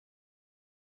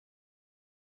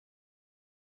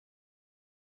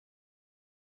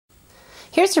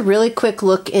Here's a really quick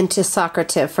look into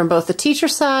Socrative from both the teacher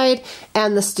side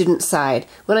and the student side.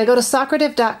 When I go to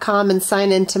Socrative.com and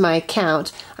sign into my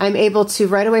account, I'm able to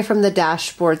right away from the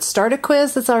dashboard start a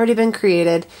quiz that's already been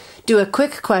created, do a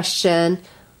quick question,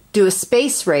 do a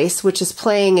space race, which is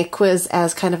playing a quiz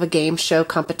as kind of a game show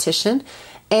competition,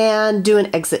 and do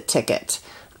an exit ticket.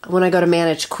 When I go to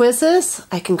manage quizzes,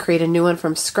 I can create a new one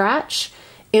from scratch,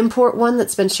 import one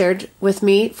that's been shared with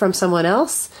me from someone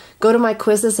else, go to my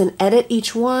quizzes and edit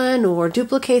each one or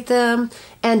duplicate them,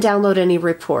 and download any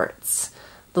reports.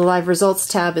 The live results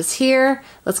tab is here.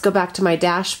 Let's go back to my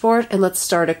dashboard and let's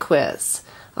start a quiz.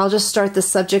 I'll just start the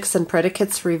subjects and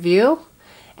predicates review.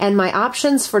 And my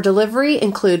options for delivery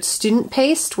include student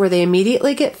paced, where they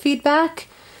immediately get feedback,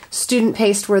 student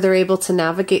paced, where they're able to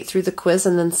navigate through the quiz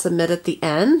and then submit at the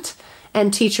end,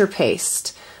 and teacher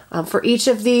paced. For each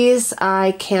of these,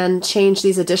 I can change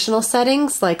these additional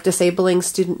settings like disabling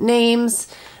student names,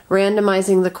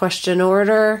 randomizing the question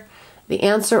order, the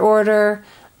answer order,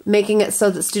 making it so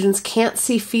that students can't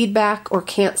see feedback or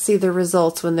can't see the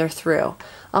results when they're through.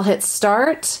 I'll hit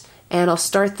start and I'll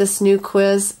start this new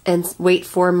quiz and wait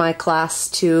for my class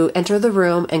to enter the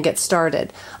room and get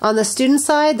started. On the student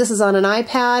side, this is on an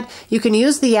iPad. You can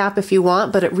use the app if you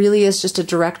want, but it really is just a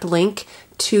direct link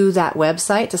to that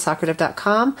website, to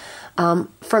Socrative.com.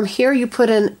 From here, you put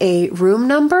in a room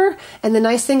number, and the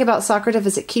nice thing about Socrative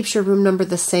is it keeps your room number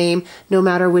the same no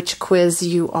matter which quiz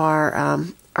you are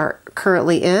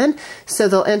currently in. So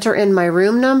they'll enter in my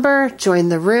room number, join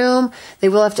the room. They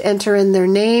will have to enter in their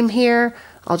name here.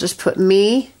 I'll just put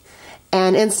me,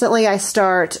 and instantly I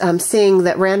start seeing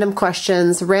that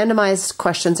randomized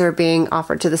questions are being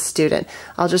offered to the student.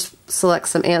 I'll just select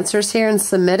some answers here and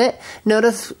submit it.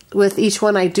 Notice with each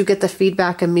one I do get the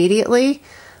feedback immediately,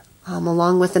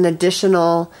 along with an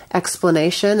additional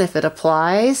explanation if it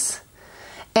applies.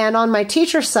 And on my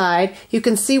teacher side, you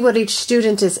can see what each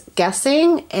student is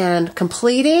guessing and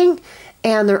completing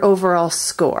and their overall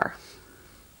score.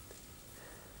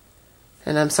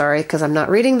 And I'm sorry because I'm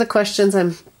not reading the questions,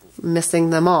 I'm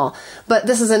missing them all. But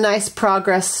this is a nice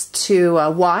progress to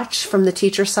watch from the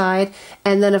teacher side,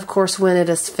 and then of course when it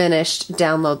is finished,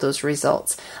 download those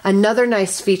results. Another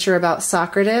nice feature about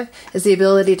Socrative is the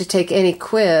ability to take any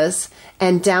quiz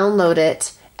and download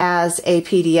it as a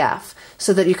PDF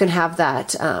so that you can have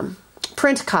that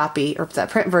print copy or that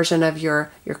print version of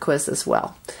your quiz as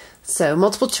well. So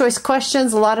multiple choice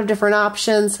questions, a lot of different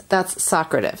options. That's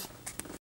Socrative.